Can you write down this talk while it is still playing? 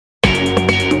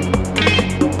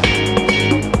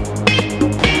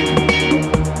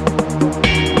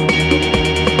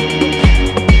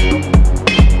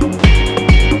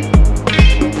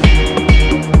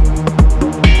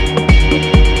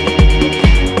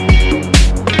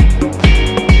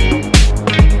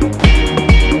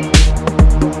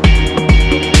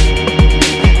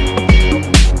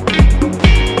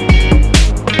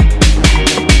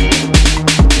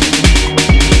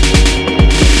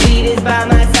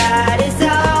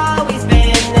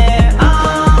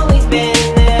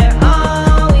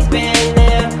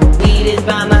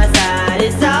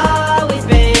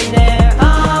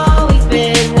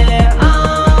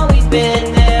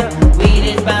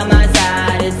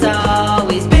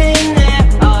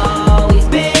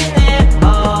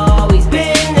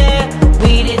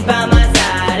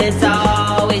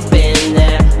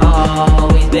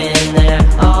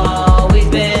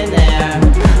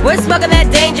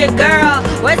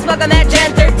smoke on that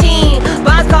Gen 13.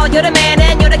 Bonds called, you're the man,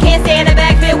 and you're the can't stand a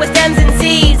bag filled with stems and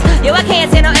seeds. Yo, I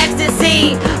can't stand no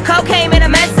ecstasy. Cocaine made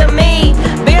a mess of me.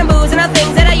 Beer and booze and all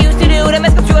things that I used to do to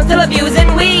misconstrue, I'm still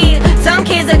abusing weed. Some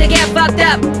kids like to get fucked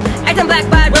up, acting black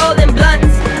by rolling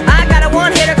blunts. I got a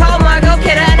one-hitter called Margo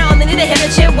Kidder, and I only need to hit the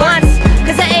shit once.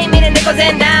 Cause I ain't meaning nickels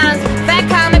and dimes. Fat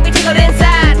cow make me tickled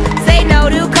inside. Say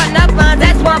no to cutting up lines,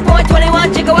 that's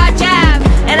 1.21 gigawatt jive.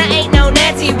 And I ain't no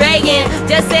Nancy Reagan,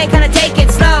 just saying kinda take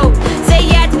it slow. Say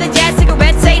yeah to the jazz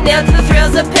cigarettes, say no to the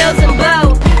thrills of pills and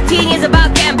blow. Teen is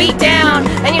about getting beat down,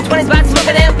 and your 20s about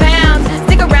smoking them pounds.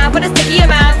 Stick around for the sticky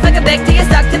amounts, like a big till you're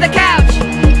stuck to the couch.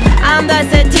 I'm the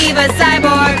sativa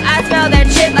cyborg, I smell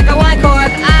that shit like a wine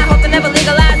cork. I hope they never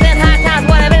legalize in high times,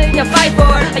 what I'm in to fight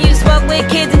for. I used to smoke with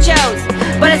kids and shows,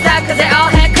 but it's not cause they all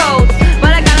had colds.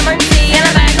 But I got emergency and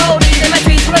a bag oldies in my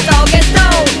trees, so let's all get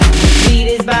stoned.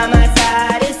 Weed is by my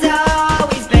side, it's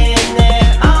always been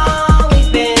there, always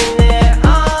been there,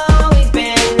 always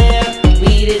been there.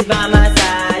 Weed is by my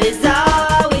side, it's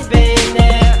always been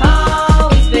there,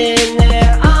 always been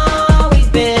there, always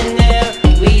been there.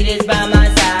 Weed is by my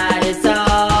side, it's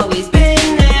always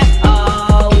been there,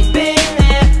 always been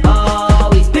there,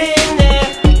 always been there.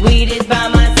 Weed is by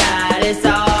my side, it's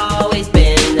always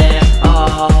been there,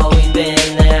 always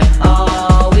been there,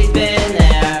 always been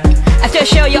there. I still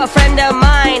show you a friend of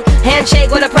mine,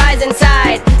 handshake with a prize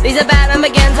inside. These are bad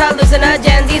against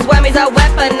hallucinogens, these whammies are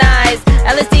weaponized.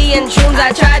 LSD and shrooms,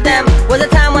 I tried them, was a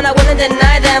time when I wouldn't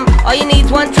deny them. All you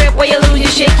need's one trip where you lose your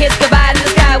shit, kiss goodbye to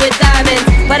the sky with diamonds.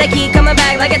 But I keep coming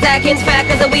back like Atkins fat,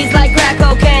 cause the weed's like crack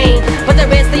cocaine. But the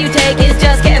risk that you take is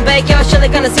just getting baked, you're surely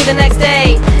gonna see the next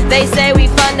day. They say we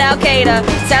fund Al-Qaeda,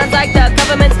 sounds like the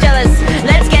government's jealous.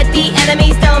 Let's get the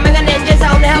enemy stone, bring the ninjas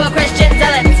home to help our Christian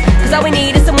zealots. Cause all we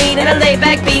need is some weed and a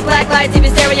laid-back beat, black lights,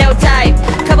 even stereotype.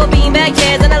 Couple beanbag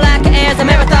chairs and a lack of airs, a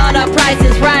marathon of Price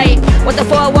is Right. With the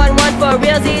 411 for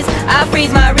realsies, I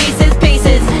freeze my Reese's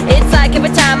Pieces. It's like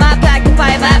every time I pack the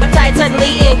pipe, my appetite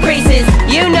suddenly increases.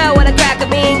 You know what a crack of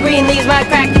being green leaves my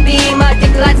crack to beam. My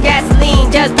dick lights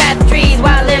gasoline, just past the trees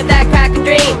while I live that crack of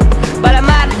dream. But I'm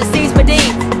out of the seas for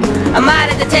deep, I'm out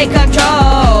of to take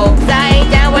control. Cause I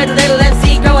ain't down with a little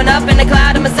MC growing up in the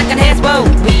cloud of my secondhand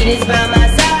smoke. Weed is by my